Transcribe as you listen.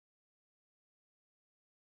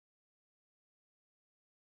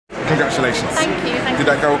Congratulations. Thank you. Did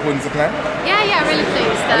that go according to plan? Yeah, really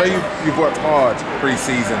pleased. I know you've worked hard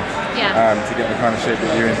pre-season to get the kind of shape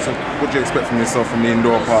that you're in. So what do you expect from yourself from the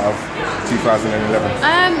indoor part of 2011?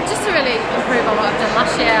 Just to really improve on what I've done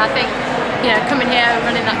last year. I think, coming here and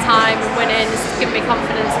running that time and winning has given me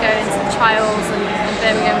confidence going into the trials and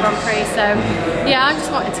Birmingham Grand Prix. So I'm just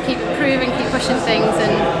wanting to keep improving, keep pushing things,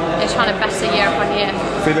 and trying to better year upon year.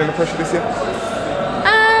 Feeling the pressure this year?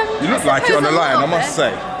 You look like it on the line, I must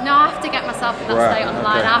say. No, I have to get myself in that state on the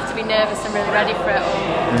line. I have to be nervous and really ready for it, or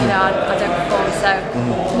I don't perform.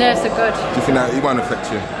 So nerves are good. Do you think that it won't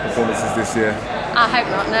affect your performances this year? I hope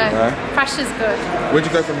not. No. Pressure's good. Where'd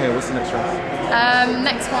you go from here? What's the next race?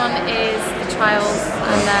 Next one is the trials,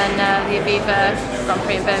 and then the Aviva Grand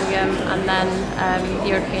Prix in Birmingham, and then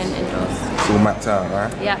European indoors. It's all mapped out,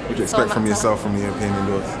 right? Yeah. What do you expect from yourself from the European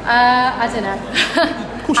indoors? I don't know.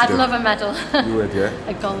 I'd love a medal. You would, yeah?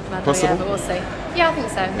 A gold medal, possible? but we'll see. Yeah, I think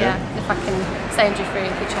so, if I can stay injury-free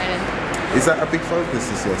and keep training. Is that a big focus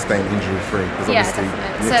this year, staying injury-free? Because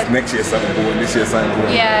obviously next year's something important, this year's something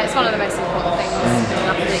important. Yeah, it's one of the most important things being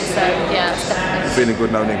an athlete, so yeah, it's definitely. Feeling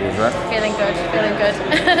good, no niggles, right? Feeling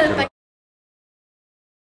good.